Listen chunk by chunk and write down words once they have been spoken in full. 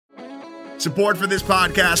Support for this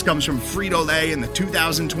podcast comes from Frito-Lay and the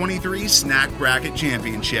 2023 Snack Bracket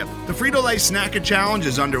Championship. The Frito-Lay Snack Challenge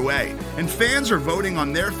is underway, and fans are voting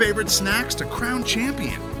on their favorite snacks to crown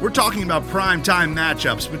champion. We're talking about primetime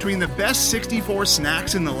matchups between the best 64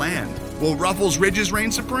 snacks in the land. Will Ruffles Ridges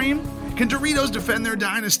reign supreme? Can Doritos defend their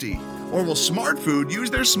dynasty? Or will Smart Food use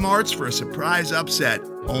their smarts for a surprise upset?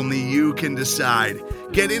 Only you can decide.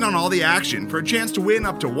 Get in on all the action for a chance to win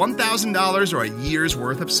up to $1,000 or a year's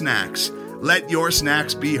worth of snacks. Let your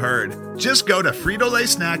snacks be heard. Just go to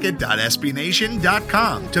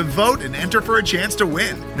fritolaysnacket.sbnation.com to vote and enter for a chance to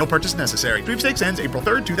win. No purchase necessary. Sweepstakes ends April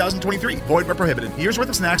 3rd, 2023. Void where prohibited. Year's worth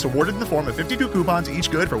of snacks awarded in the form of 52 coupons, each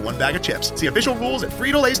good for one bag of chips. See official rules at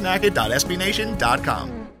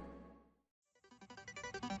fritolaysnacket.sbnation.com.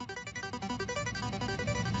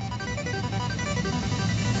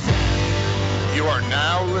 You are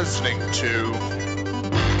now listening to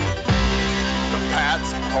the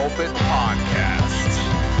Pat's Pulpit Podcast.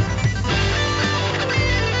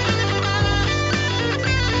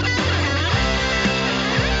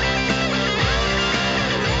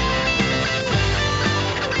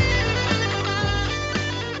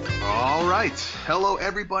 All right. Hello,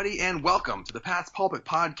 everybody, and welcome to the Pat's Pulpit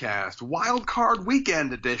Podcast, Wild Card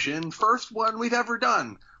Weekend Edition, first one we've ever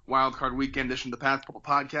done. Wild Card Weekend edition of the Pats Pulpit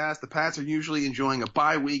Podcast. The Pats are usually enjoying a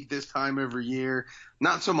bye week this time every year.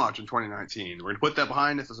 Not so much in 2019. We're going to put that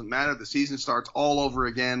behind us. Doesn't matter. The season starts all over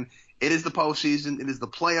again. It is the postseason. It is the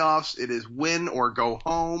playoffs. It is win or go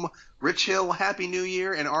home. Rich Hill, Happy New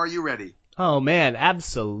Year, and are you ready? Oh, man,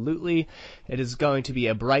 absolutely. It is going to be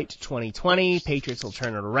a bright 2020. Patriots will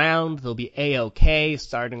turn it around. They'll be A-OK,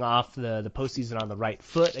 starting off the postseason on the right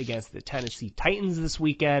foot against the Tennessee Titans this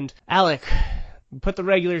weekend. Alec, put the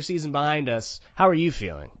regular season behind us. How are you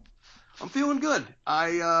feeling? I'm feeling good.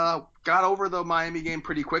 I got over the Miami game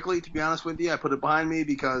pretty quickly, to be honest with you. I put it behind me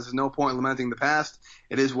because there's no point lamenting the past.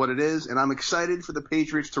 It is what it is, and I'm excited for the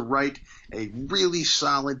Patriots to write a really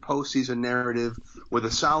solid postseason narrative with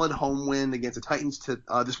a solid home win against the Titans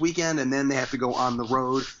this weekend, and then they have to go on the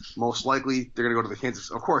road. Most likely, they're going to go to the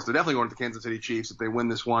Kansas. Of course, they're definitely going to the Kansas City Chiefs if they win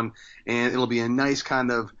this one, and it'll be a nice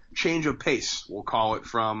kind of change of pace, we'll call it,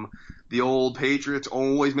 from the old Patriots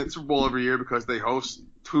always make the Super Bowl every year because they host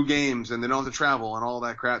 2 games and they don't have to travel and all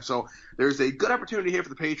that crap. So there's a good opportunity here for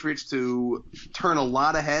the Patriots to turn a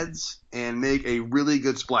lot of heads and make a really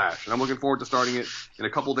good splash. And I'm looking forward to starting it in a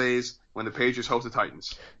couple days when the Patriots host the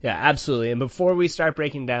Titans. Yeah, absolutely. And before we start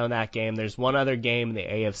breaking down that game, there's one other game in the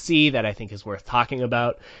AFC that I think is worth talking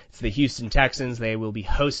about. It's the Houston Texans. They will be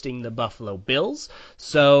hosting the Buffalo Bills.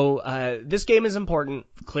 So this game is important,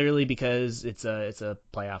 clearly, because it's a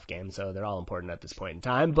playoff game, so they're all important at this point in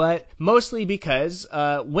time. But mostly because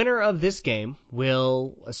winner of this game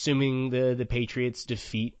will, assuming the Patriots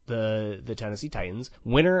defeat the Tennessee Titans,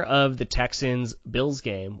 winner of the Texans-Bills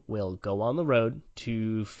game will go on the road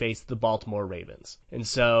to face the Baltimore Ravens. And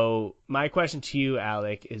so my question to you,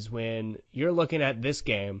 Alec, is when you're looking at this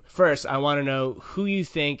game, first, I want to know who you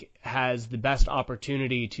think has the best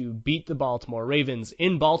opportunity to beat the Baltimore Ravens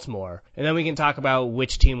in Baltimore, and then we can talk about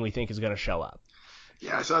which team we think is going to show up.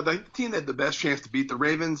 Yeah, so the team that had the best chance to beat the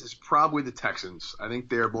Ravens is probably the Texans. I think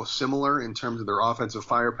they're both similar in terms of their offensive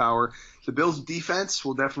firepower. The Bills' defense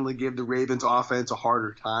will definitely give the Ravens' offense a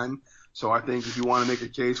harder time. So I think if you want to make a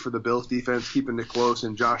case for the Bills' defense, keeping it close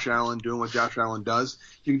and Josh Allen doing what Josh Allen does,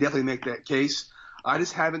 you can definitely make that case. I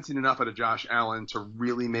just haven't seen enough out of Josh Allen to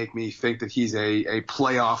really make me think that he's a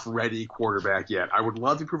playoff-ready quarterback yet. I would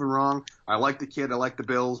love to be proven wrong. I like the kid. I like the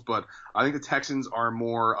Bills. But I think the Texans are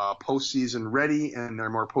more postseason ready and they're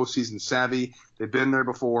more postseason savvy. They've been there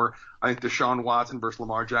before. I think Deshaun Watson versus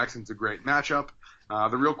Lamar Jackson is a great matchup.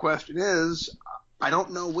 The real question is, I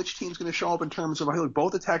don't know which team's going to show up in terms of – I feel like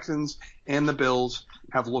both the Texans and the Bills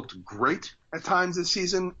have looked great at times this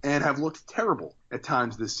season and have looked terrible at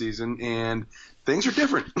times this season. And things are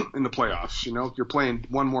different in the playoffs. You know, you're playing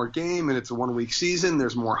one more game and it's a 1-week season.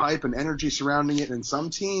 There's more hype and energy surrounding it. And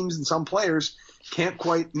some teams and some players can't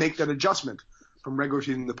quite make that adjustment from regular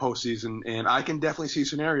season to postseason. And I can definitely see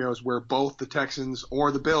scenarios where both the Texans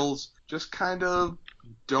or the Bills just kind of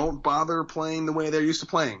don't bother playing the way they're used to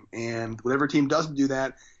playing. And whatever team doesn't do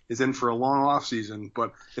that is in for a long off season.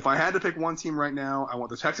 But if I had to pick one team right now, I want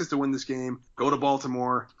the Texans to win this game, go to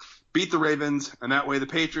Baltimore, beat the Ravens, and that way the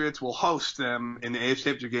Patriots will host them in the AFC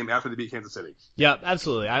Championship game after they beat Kansas City. Yeah,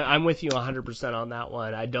 absolutely. I'm with you 100% on that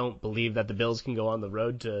one. I don't believe that the Bills can go on the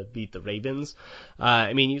road to beat the Ravens.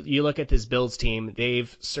 I mean, you look at this Bills team,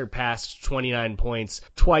 they've surpassed 29 points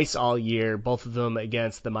twice all year, both of them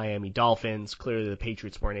against the Miami Dolphins. Clearly the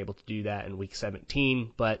Patriots weren't able to do that in Week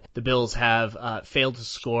 17, but the Bills have failed to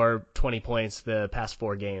score 20 points the past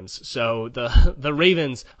 4 games. So the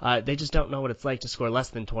Ravens, they just don't know what it's like to score less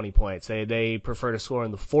than 20 points. They prefer to score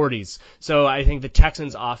in the 40s. So I think the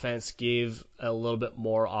Texans offense gave a little bit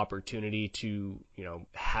more opportunity to,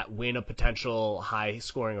 win a potential high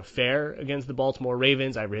scoring affair against the Baltimore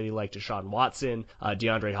Ravens. I really like Deshaun Watson.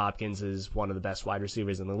 DeAndre Hopkins is one of the best wide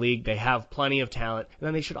receivers in the league. They have plenty of talent. And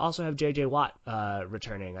then they should also have J.J. Watt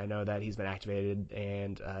returning. I know that he's been activated,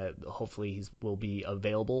 and hopefully he will be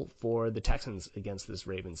available for the Texans against this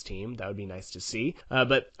Ravens team. That would be nice to see.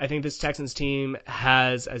 But I think this Texans team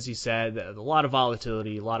has, as you said, a lot of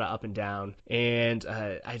volatility, a lot of up and down, and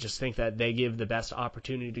I just think that they give the best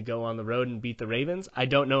opportunity to go on the road and beat the Ravens. I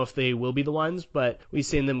don't know if they will be the ones, but we've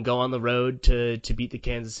seen them go on the road to beat the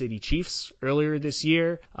Kansas City Chiefs earlier this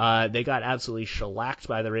year. They got absolutely shellacked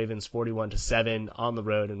by the Ravens 41-7 on the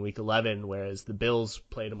road in Week 11, whereas the Bills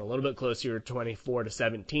played them a little bit closer,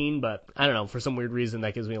 24-17, but I don't know, for some weird reason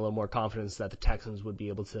that gives me a little more confidence that the Texans would be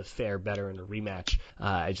able to fare better in a rematch.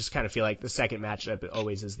 I just kind of feel like the second matchup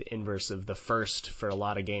always is the inverse of the first for a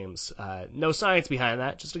lot of games. No science behind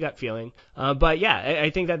that, just a gut feeling. But yeah, I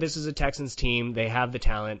think that this is a Texans team. They have the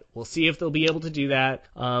talent. We'll see if they'll be able to do that.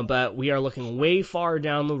 But we are looking way far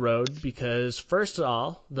down the road because, first of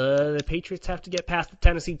all, the Patriots have to get past the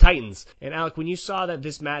Tennessee Titans. And Alec, when you saw that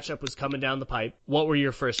this matchup was coming down the pipe, what were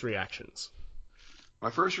your first reactions? My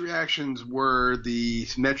first reactions were the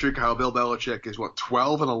metric how Bill Belichick is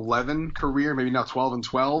 12-11 career, maybe now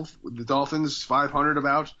 12-12 with the Dolphins, 500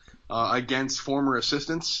 about against former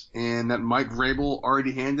assistants, and that Mike Vrabel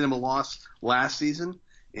already handed him a loss last season,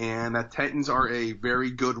 and that Titans are a very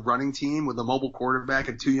good running team with a mobile quarterback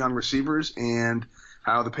and 2 young receivers, and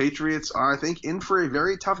how the Patriots are, I think, in for a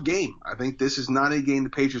very tough game. I think this is not a game the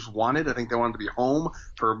Patriots wanted. I think they wanted to be home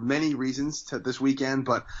for many reasons this weekend,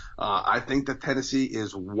 but I think that Tennessee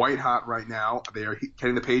is white hot right now. They are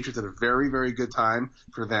getting the Patriots at a very, very good time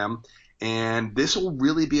for them, and this will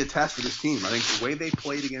really be a test for this team. I think the way they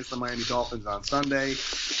played against the Miami Dolphins on Sunday,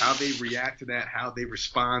 how they react to that, how they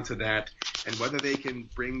respond to that, and whether they can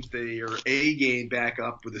bring their A game back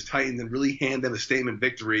up with the Titans and really hand them a statement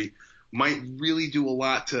victory might really do a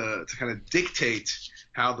lot to kind of dictate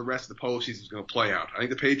how the rest of the postseason is going to play out. I think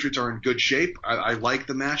the Patriots are in good shape. I like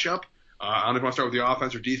the matchup. I don't know if I want to start with the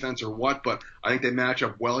offense or defense or what, but I think they match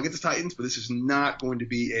up well against the Titans, but this is not going to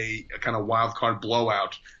be a kind of wild card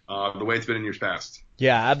blowout the way it's been in years past.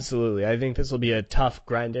 Yeah, absolutely. I think this will be a tough,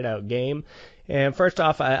 grinded-out game. And first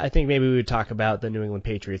off, I think maybe we would talk about the New England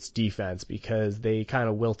Patriots defense because they kind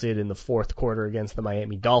of wilted in the fourth quarter against the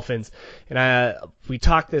Miami Dolphins. And we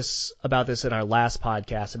talked about this in our last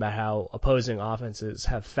podcast about how opposing offenses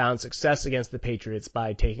have found success against the Patriots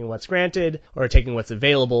by taking what's granted or taking what's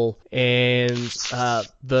available. And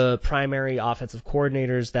the primary offensive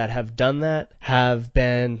coordinators that have done that have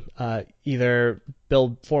been either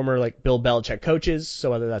former Bill Belichick coaches,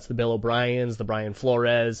 so whether that's the Bill O'Briens, the Brian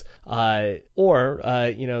Flores, or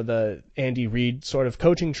the Andy Reid sort of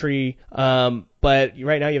coaching tree. But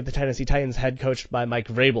right now you have the Tennessee Titans head coached by Mike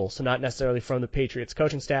Vrabel, so not necessarily from the Patriots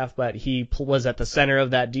coaching staff, but he was at the center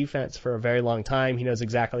of that defense for a very long time. He knows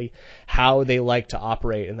exactly how they like to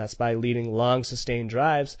operate, and that's by leading long, sustained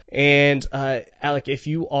drives. And Alec, if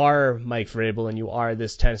you are Mike Vrabel and you are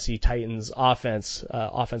this Tennessee Titans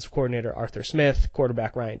offensive coordinator Arthur Smith,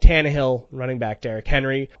 quarterback Ryan Tannehill, running back Derrick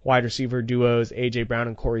Henry, wide receiver duos A.J. Brown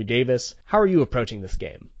and Corey Davis, how are you approaching this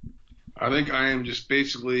game? I think I am just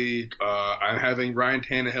basically I'm having Ryan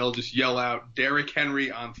Tannehill just yell out Derrick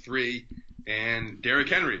Henry on 3 and Derrick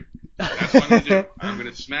Henry. That's what I'm going to do. I'm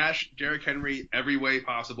going to smash Derrick Henry every way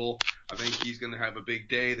possible. I think he's going to have a big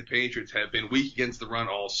day. The Patriots have been weak against the run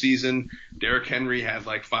all season. Derrick Henry had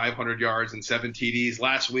 500 yards and 7 TDs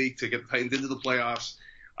last week to get the Titans into the playoffs.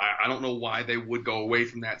 I don't know why they would go away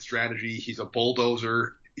from that strategy. He's a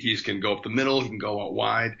bulldozer. He can go up the middle. He can go out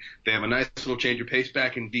wide. They have a nice little change of pace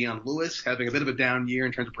back in Dion Lewis, having a bit of a down year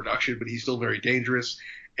in terms of production, but he's still very dangerous.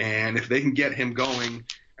 And if they can get him going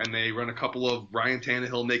and they run a couple of Ryan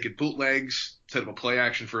Tannehill naked bootlegs, set up a play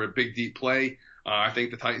action for a big, deep play, I think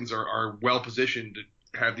the Titans are well positioned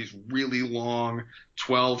to have these really long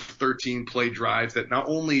 12, 13 play drives that not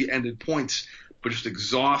only ended points, but just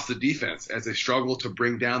exhaust the defense as they struggle to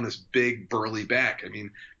bring down this big, burly back. I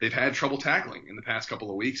mean, they've had trouble tackling in the past couple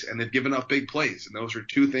of weeks, and they've given up big plays. And those are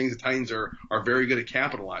two things the Titans are very good at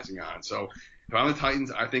capitalizing on. So if I'm the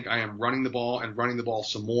Titans, I think I am running the ball and running the ball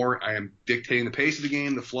some more. I am dictating the pace of the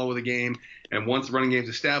game, the flow of the game. And once the running game is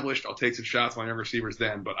established, I'll take some shots on my receivers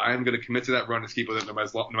then. But I am going to commit to that run and keep with it no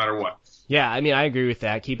matter what. Yeah, I mean, I agree with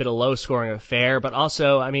that. Keep it a low-scoring affair. But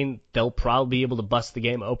also, I mean, they'll probably be able to bust the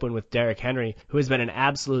game open with Derrick Henry, who has been an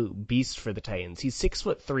absolute beast for the Titans. He's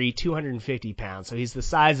 6'3", 250 pounds, so he's the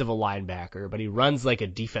size of a linebacker, but he runs like a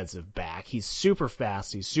defensive back. He's super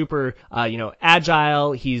fast. He's super,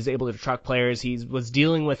 agile. He's able to truck players. He was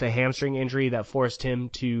dealing with a hamstring injury that forced him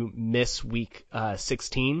to miss week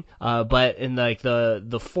 16. But in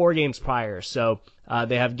the 4 games prior, so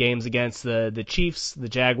they have games against the Chiefs, the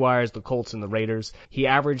Jaguars, the Colts, and the Raiders. He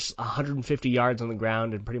averaged 150 yards on the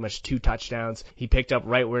ground and pretty much 2 touchdowns. He picked up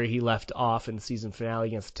right where he left off in the season finale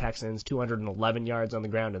against the Texans, 211 yards on the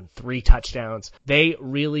ground and 3 touchdowns. They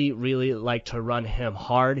really, really like to run him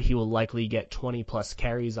hard. He will likely get 20-plus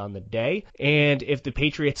carries on the day. And if the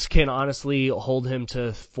Patriots can honestly hold him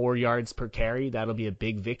to 4 yards per carry, that'll be a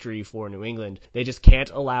big victory for New England. They just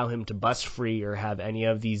can't allow him to bust free or have any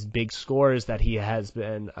of these big scores that he has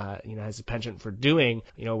been, has a penchant for doing,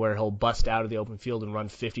 where he'll bust out of the open field and run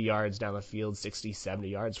 50 yards down the field, 60, 70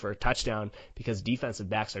 yards for a touchdown, because defensive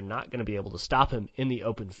backs are not going to be able to stop him in the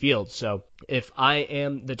open field. So if I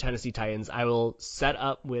am the Tennessee Titans, I will set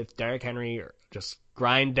up with Derrick Henry or just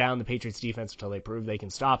grind down the Patriots defense until they prove they can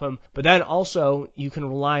stop him. But then also you can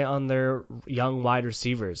rely on their young wide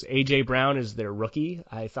receivers. A.J. Brown is their rookie.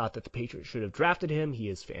 I thought that the Patriots should have drafted him. He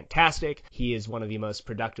is fantastic. He is one of the most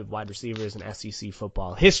productive wide receivers in SEC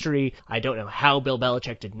football history. I don't know how Bill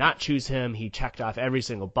Belichick did not choose him. He checked off every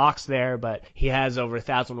single box there, but he has over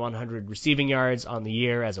 1,100 receiving yards on the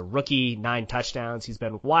year as a rookie, 9 touchdowns. He's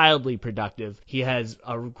been wildly productive. He has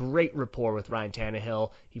a great rapport with Ryan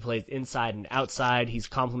Tannehill. He plays inside and outside. He's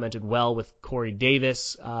complemented well with Corey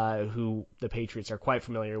Davis, who the Patriots are quite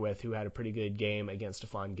familiar with, who had a pretty good game against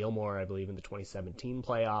Stephon Gilmore, I believe, in the 2017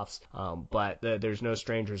 playoffs. But there's no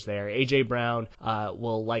strangers there. A.J. Brown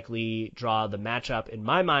will likely draw the matchup, in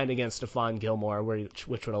my mind, against Stephon Gilmore, which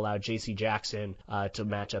would allow J.C. Jackson to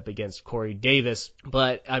match up against Corey Davis.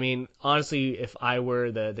 But, I mean, honestly, if I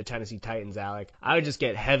were the Tennessee Titans, Alec, I would just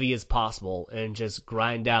get heavy as possible and just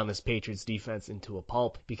grind down this Patriots defense into a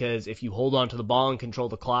pulp, because if you hold on to the ball and control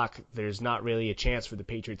the clock, there's not really a chance for the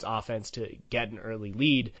Patriots offense to get an early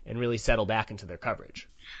lead and really settle back into their coverage.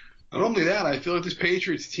 Not only that, I feel like this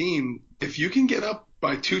Patriots team, if you can get up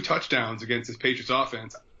by 2 touchdowns against this Patriots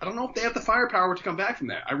offense, I don't know if they have the firepower to come back from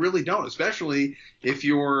that. I really don't, especially if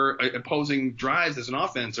your opposing drives as an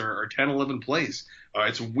offense are 10, 11 plays.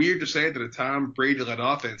 It's weird to say that a Tom Brady-led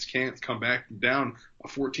offense can't come back down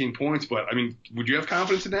 14 points, but, I mean, would you have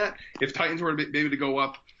confidence in that? If Titans were maybe to go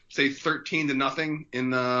up, say, 13-0 in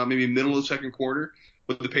the maybe middle of the second quarter,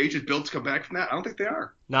 would the Patriots built to come back from that? I don't think they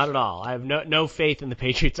are. Not at all. I have no faith in the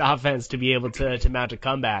Patriots offense to be able to mount a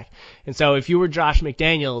comeback. And so if you were Josh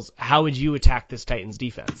McDaniels, how would you attack this Titans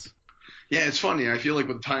defense? Yeah, it's funny. I feel like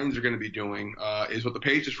what the Titans are going to be doing is what the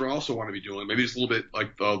Patriots will also want to be doing, maybe just a little bit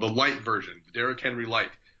like the light version, the Derrick Henry light,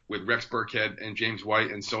 with Rex Burkhead and James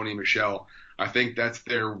White and Sony Michel. I think that's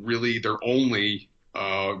their only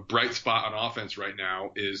bright spot on offense right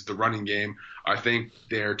now is the running game. I think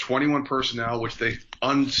their 21 personnel, which they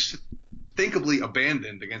unthinkably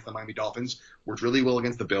abandoned against the Miami Dolphins, worked really well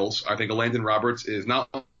against the Bills. I think Landon Roberts is not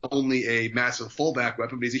only a massive fullback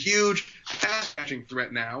weapon, but he's a huge pass-catching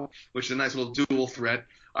threat now, which is a nice little dual threat.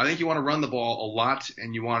 I think you want to run the ball a lot,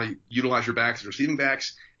 and you want to utilize your backs as receiving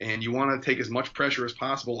backs, and you want to take as much pressure as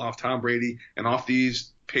possible off Tom Brady and off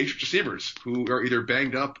these Patriots receivers who are either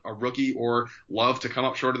banged up, a rookie, or love to come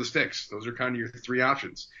up short of the sticks. Those are kind of your 3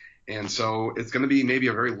 options. And so it's going to be maybe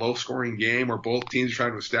a very low-scoring game where both teams are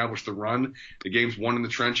trying to establish the run. The game's won in the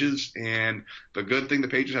trenches. And the good thing the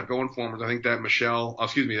Patriots have going for them is I think that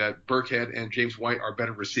that Burkhead and James White are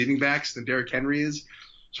better receiving backs than Derrick Henry is.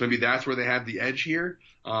 So maybe that's where they have the edge here.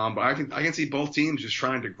 But I can see both teams just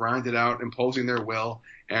trying to grind it out, imposing their will,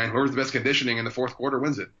 and whoever's the best conditioning in the fourth quarter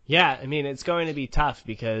wins it. Yeah, I mean, it's going to be tough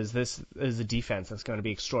because this is a defense that's going to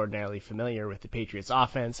be extraordinarily familiar with the Patriots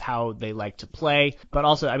offense, how they like to play. But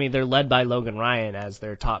also, I mean, they're led by Logan Ryan as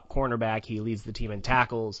their top cornerback. He leads the team in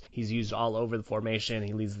tackles. He's used all over the formation.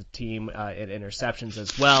 He leads the team in interceptions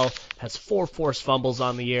as well. Has 4 forced fumbles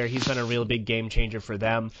on the year. He's been a real big game changer for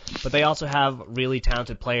them. But they also have really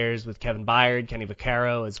talented players with Kevin Byard, Kenny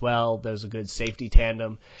Vaccaro as well. There's a good safety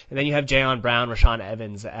tandem. And then you have Jayon Brown, Rashaan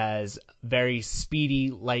Evans, Titans as very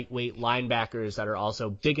speedy, lightweight linebackers that are also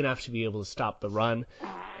big enough to be able to stop the run.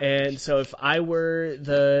 And so if I were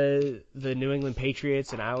the New England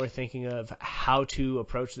Patriots and I were thinking of how to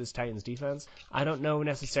approach this Titans defense, I don't know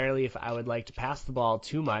necessarily if I would like to pass the ball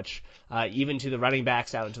too much, even to the running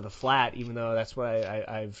backs out into the flat, even though that's what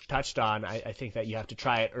I've touched on. I think that you have to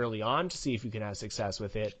try it early on to see if you can have success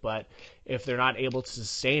with it. But if they're not able to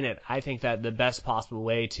sustain it, I think that the best possible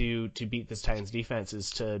way to beat this Titans defense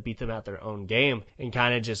is to beat them at their own game and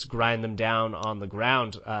kind of just grind them down on the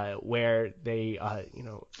ground, where they,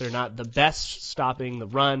 they're not the best stopping the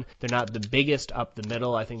run. They're not the biggest up the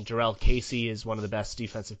middle. I think Jarrell Casey is one of the best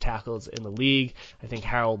defensive tackles in the league. I think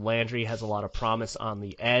Harold Landry has a lot of promise on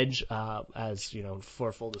the edge. As you know,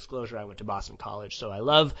 for full disclosure, I went to Boston College, so I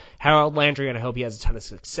love Harold Landry and I hope he has a ton of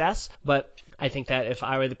success. But I think that if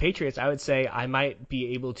I were the Patriots, I would say I might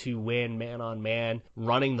be able to win man-on-man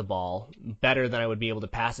running the ball better than I would be able to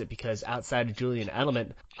pass it, because outside of Julian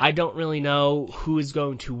Edelman, I don't really know who is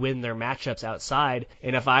going to win their matchups outside.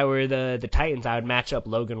 And if I were the Titans, I would match up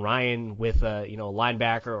Logan Ryan with a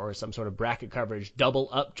linebacker or some sort of bracket coverage, double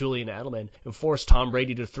up Julian Edelman, and force Tom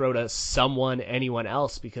Brady to throw to anyone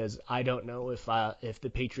else, because I don't know if the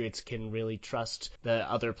Patriots can really trust the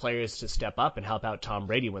other players to step up and help out Tom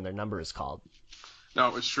Brady when their number is called.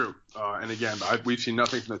 No, it's true. And again, we've seen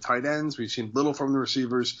nothing from the tight ends. We've seen little from the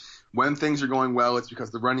receivers. When things are going well, it's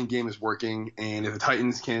because the running game is working. And if the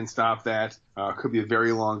Titans can stop that, could be a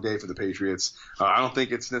very long day for the Patriots. I don't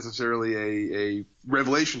think it's necessarily a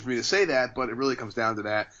revelation for me to say that, but it really comes down to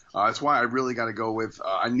that. That's why I really got to go with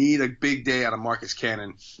I need a big day out of Marcus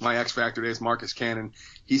Cannon. My X factor is Marcus Cannon.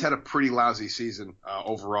 He's had a pretty lousy season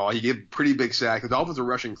overall. He gave a pretty big sack. The Dolphins were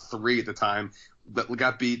rushing 3 at the time, but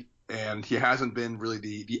got beat. And he hasn't been really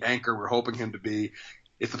the anchor we're hoping him to be.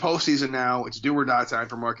 It's the postseason now. It's do or die time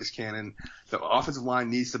for Marcus Cannon. The offensive line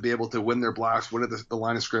needs to be able to win their blocks, win at the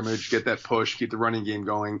line of scrimmage, get that push, keep the running game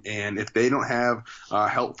going. And if they don't have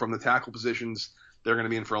help from the tackle positions, they're going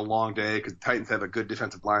to be in for a long day, because the Titans have a good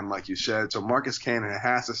defensive line, like you said. So Marcus Cannon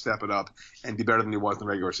has to step it up and be better than he was in the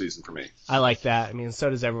regular season for me. I like that. I mean,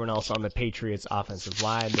 so does everyone else on the Patriots offensive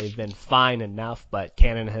line. They've been fine enough, but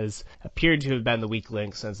Cannon has appeared to have been the weak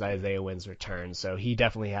link since Isaiah Wynn's return. So he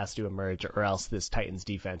definitely has to emerge, or else this Titans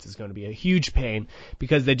defense is going to be a huge pain,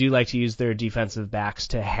 because they do like to use their defensive backs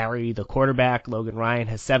to harry the quarterback. Logan Ryan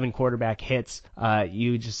has 7 quarterback hits.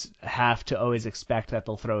 You just have to always expect that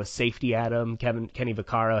they'll throw a safety at him. Kenny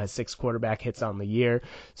Vaccaro has 6 quarterback hits on the year,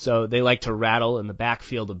 so they like to rattle in the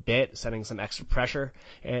backfield a bit, setting some extra pressure,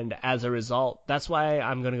 and as a result, that's why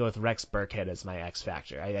I'm going to go with Rex Burkhead as my X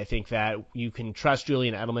factor. I think that you can trust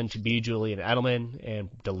Julian Edelman to be Julian Edelman and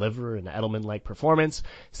deliver an Edelman-like performance.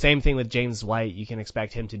 Same thing with James White. You can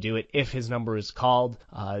expect him to do it if his number is called.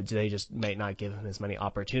 They just might not give him as many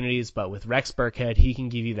opportunities, but with Rex Burkhead, he can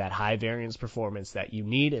give you that high variance performance that you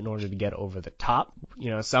need in order to get over the top.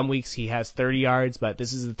 Some weeks he has 30 yards, but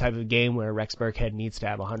this is the type of game where Rex Burkhead needs to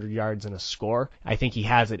have 100 yards and a score. I think he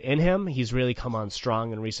has it in him. He's really come on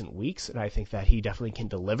strong in recent weeks, and I think that he definitely can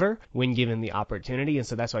deliver when given the opportunity, and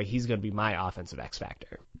so that's why he's going to be my offensive X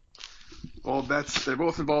factor. Well, they're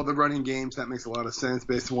both involved in running games. That makes a lot of sense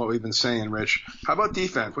based on what we've been saying, Rich. How about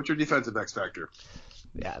defense? What's your defensive X factor?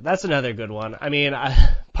 Yeah, that's another good one. I mean,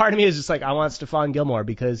 part of me is just like, I want Stephon Gilmore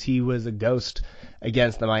because he was a ghost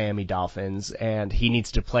against the Miami Dolphins, and he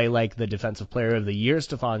needs to play like the Defensive Player of the Year,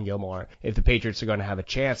 Stephon Gilmore, if the Patriots are going to have a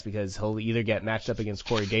chance, because he'll either get matched up against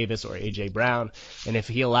Corey Davis or A.J. Brown, and if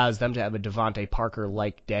he allows them to have a Devontae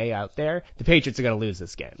Parker-like day out there, the Patriots are going to lose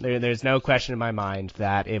this game. There's no question in my mind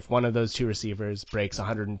that if one of those two receivers breaks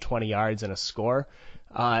 120 yards and a score,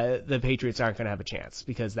 the Patriots aren't going to have a chance,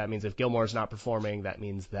 because that means if Gilmore's not performing, that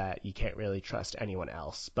means that you can't really trust anyone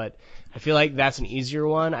else. But I feel like that's an easier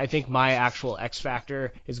one. I think my actual X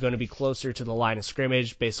factor is going to be closer to the line of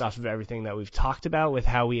scrimmage based off of everything that we've talked about with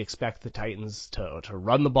how we expect the Titans to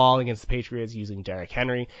run the ball against the Patriots using Derrick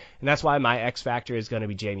Henry. And that's why my X factor is going to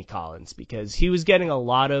be Jamie Collins, because he was getting a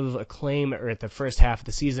lot of acclaim at the first half of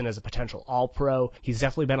the season as a potential All-Pro. He's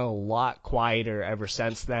definitely been a lot quieter ever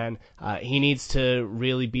since then. He needs to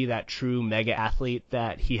really be that true mega athlete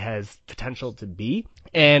that he has potential to be,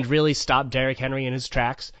 and really stop Derrick Henry in his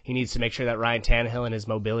tracks. He needs to make sure that Ryan Tannehill and his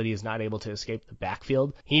mobility is not able to escape the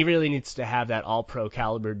backfield. He really needs to have that all-pro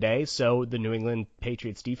caliber day, so the New England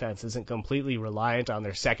Patriots defense isn't completely reliant on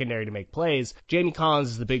their secondary to make plays. Jamie Collins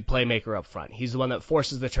is the big playmaker up front. He's the one that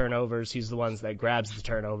forces the turnovers. He's the one that grabs the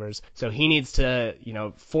turnovers. So he needs to,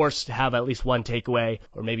 force to have at least one takeaway,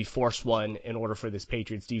 or maybe force one, in order for this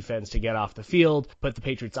Patriots defense to get off the field, put the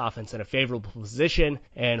Patriots offense in a favorable position,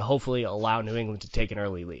 and hopefully allow New England to take an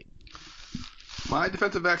early lead. My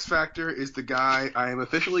defensive X Factor is the guy I am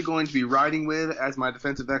officially going to be riding with as my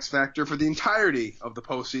defensive X Factor for the entirety of the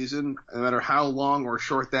postseason, no matter how long or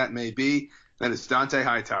short that may be. That is Dante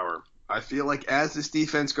Hightower. I feel like as this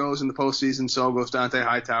defense goes in the postseason, so goes Dante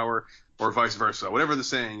Hightower, or vice versa. Whatever the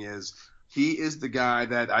saying is, he is the guy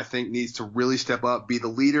that I think needs to really step up, be the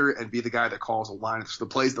leader, and be the guy that calls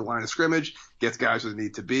plays the line of scrimmage, gets guys where they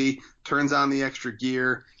need to be, turns on the extra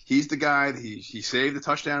gear. He's the guy. He saved the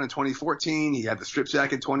touchdown in 2014. He had the strip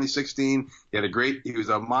sack in 2016. He was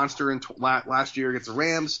a monster last year against the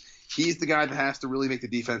Rams. He's the guy that has to really make the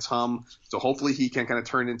defense hum. So hopefully he can kind of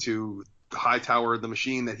turn into Hightower, the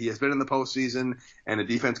machine that he has been in the postseason, and the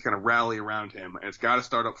defense kind of rally around him. And it's got to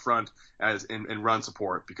start up front in run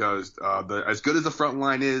support because as good as the front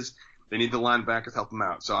line is, they need the linebackers to help them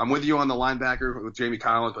out. So I'm with you on the linebacker with Jamie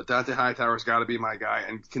Collins, but Dante Hightower's got to be my guy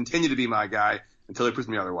and continue to be my guy until he proves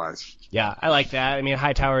me otherwise. Yeah, I like that. I mean,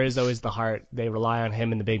 Hightower is always the heart. They rely on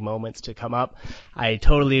him in the big moments to come up. I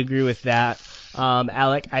totally agree with that.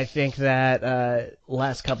 Alec, I think that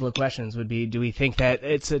last couple of questions would be, do we think that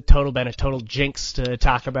it's been a total jinx to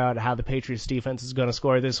talk about how the Patriots defense is going to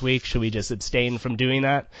score this week? Should we just abstain from doing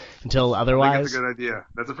that until otherwise? I think that's a good idea.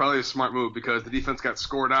 That's probably a smart move because the defense got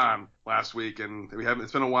scored on last week, and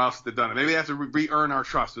it's been a while since they've done it. Maybe they have to re-earn our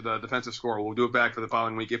trust with a defensive score. We'll do it back for the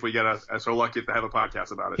following week if we get so lucky to have a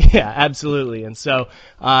podcast about it. Yeah, absolutely. And so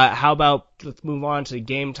how about let's move on to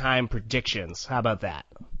game time predictions. How about that?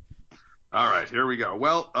 All right, here we go.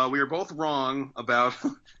 Well, we are both wrong about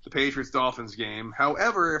the Patriots-Dolphins game.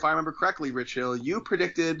 However, if I remember correctly, Rich Hill, you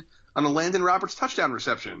predicted on a Landon Roberts touchdown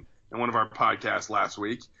reception in one of our podcasts last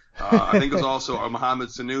week. I think it was also a Mohamed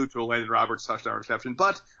Sanu to a Landon Roberts touchdown reception,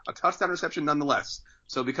 but a touchdown reception nonetheless.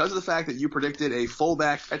 So because of the fact that you predicted a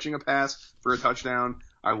fullback catching a pass for a touchdown,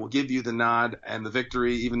 I will give you the nod and the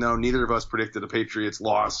victory, even though neither of us predicted a Patriots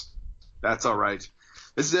loss. That's all right.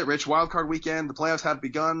 This is it, Rich. Wildcard weekend. The playoffs have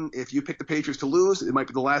begun. If you pick the Patriots to lose, it might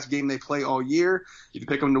be the last game they play all year. If you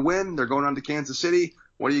pick them to win, they're going on to Kansas City.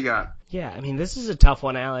 What do you got? Yeah, I mean, this is a tough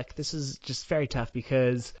one, Alec. This is just very tough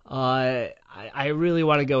because I really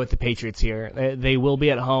want to go with the Patriots here. They will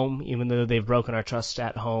be at home, even though they've broken our trust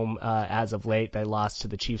at home as of late. They lost to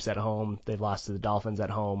the Chiefs at home. They lost to the Dolphins at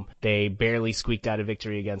home. They barely squeaked out a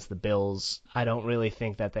victory against the Bills. I don't really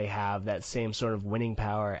think that they have that same sort of winning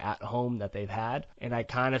power at home that they've had. And I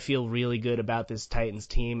kind of feel really good about this Titans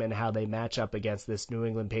team and how they match up against this New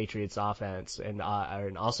England Patriots offense and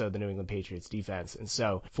also the New England Patriots defense. And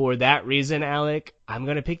so for that reason, Alec, I'm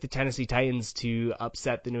going to pick the Tennessee Titans to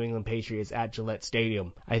upset the New England Patriots at Gillette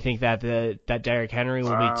Stadium. I think that that Derrick Henry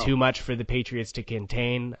will be too much for the Patriots to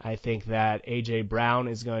contain. I think that A.J. Brown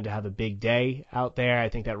is going to have a big day out there. I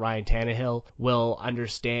think that Ryan Tannehill will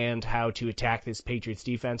understand how to attack this Patriots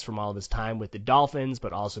defense from all of his time with the Dolphins,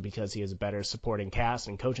 but also because he has a better supporting cast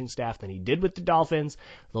and coaching staff than he did with the Dolphins.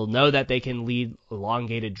 They'll know that they can lead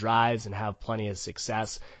elongated drives and have plenty of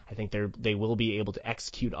success. I think they will be able to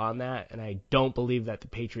execute on that, and I don't believe that the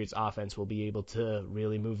Patriots offense will be able to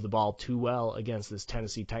really move the ball too well against this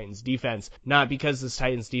Tennessee Titans defense. Not because this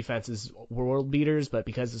Titans defense is world beaters, but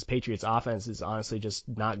because this Patriots offense is honestly just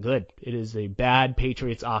not good. It is a bad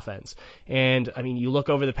Patriots offense. And, I mean, you look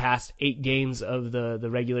over the past 8 games of the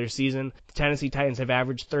regular season, the Tennessee Titans have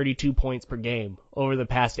averaged 32 points per game over the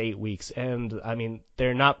past 8 weeks. And, I mean,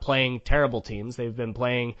 they're not playing terrible teams. They've been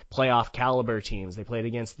playing playoff caliber teams. They played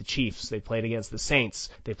against the Chiefs. They played against the Saints.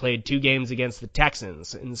 They played 2 games against the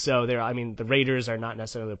Texans. And so the Raiders are not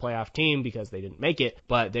necessarily a playoff team because they didn't make it,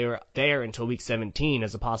 but they were there until week 17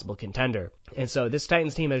 as a possible contender. And so this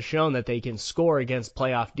Titans team has shown that they can score against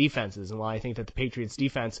playoff defenses. And while I think that the Patriots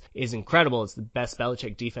defense is incredible, it's the best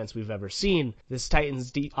Belichick defense we've ever seen, this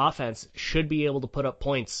Titans offense should be able to put up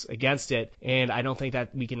points against it. And I don't think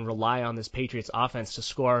that we can rely on this Patriots offense to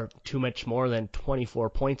score too much more than 24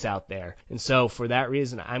 points out there. And so for that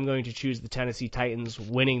reason, I'm going to choose the Tennessee Titans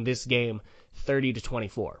winning this game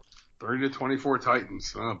 30-24. 30-24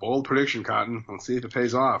 Titans. Bold prediction, Cotton. Let's see if it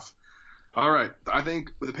pays off. All right. I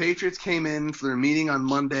think the Patriots came in for their meeting on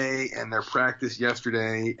Monday and their practice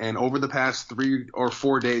yesterday, and over the past 3 or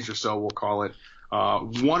 4 days or so, we'll call it,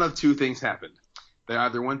 one of 2 things happened. They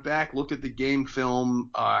either went back, looked at the game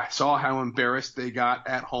film, saw how embarrassed they got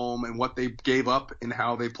at home and what they gave up and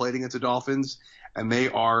how they played against the Dolphins, and they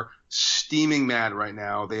are steaming mad right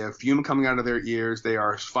now. They have fume coming out of their ears. They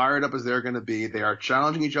are as fired up as they're going to be. They are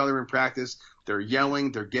challenging each other in practice. They're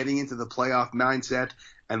yelling. They're getting into the playoff mindset,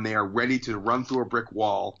 and they are ready to run through a brick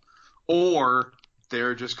wall. Or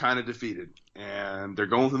they're just kind of defeated, and they're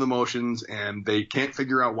going through the motions, and they can't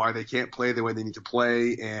figure out why they can't play the way they need to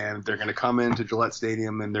play, and they're going to come into Gillette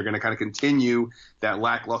Stadium, and they're going to kind of continue that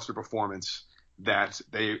lackluster performance that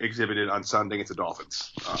they exhibited on Sunday against the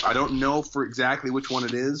Dolphins. I don't know for exactly which one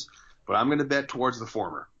it is, but I'm going to bet towards the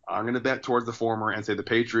former. I'm going to bet towards the former and say the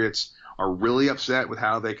Patriots are really upset with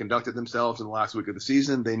how they conducted themselves in the last week of the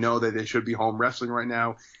season. They know that they should be home wrestling right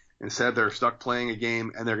now. Instead, they're stuck playing a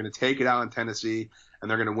game, and they're going to take it out in Tennessee, and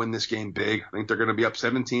they're going to win this game big. I think they're going to be up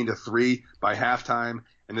 17-3 by halftime,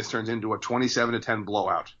 and this turns into a 27-10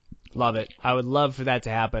 blowout. Love it. I would love for that to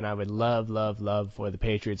happen. I would love for the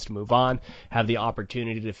Patriots to move on, have the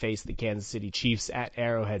opportunity to face the Kansas City Chiefs at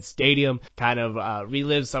Arrowhead Stadium, kind of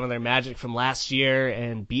relive some of their magic from last year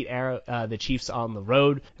and beat the Chiefs on the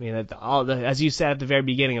road. I mean, as you said at the very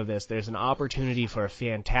beginning of this, there's an opportunity for a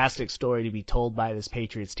fantastic story to be told by this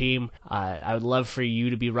Patriots team. I would love for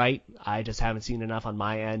you to be right. I just haven't seen enough on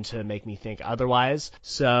my end to make me think otherwise.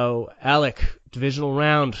 So, Alec,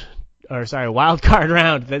 wild card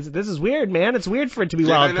round. This is weird, man. It's weird for it to be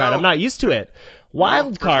wild card. I'm not used to it.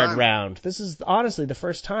 Wild card round. This is honestly the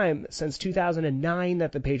first time since 2009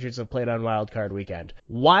 that the Patriots have played on wild card weekend.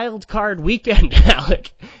 Wild card weekend,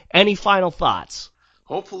 Alec. Any final thoughts?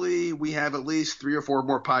 Hopefully we have at least 3 or 4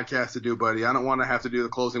 more podcasts to do, buddy. I don't want to have to do the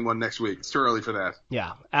closing one next week. It's too early for that.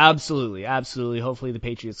 Yeah, absolutely. Hopefully the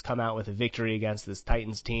Patriots come out with a victory against this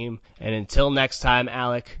Titans team. And until next time,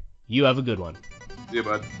 Alec, you have a good one. See you,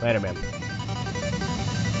 bud. Later, man.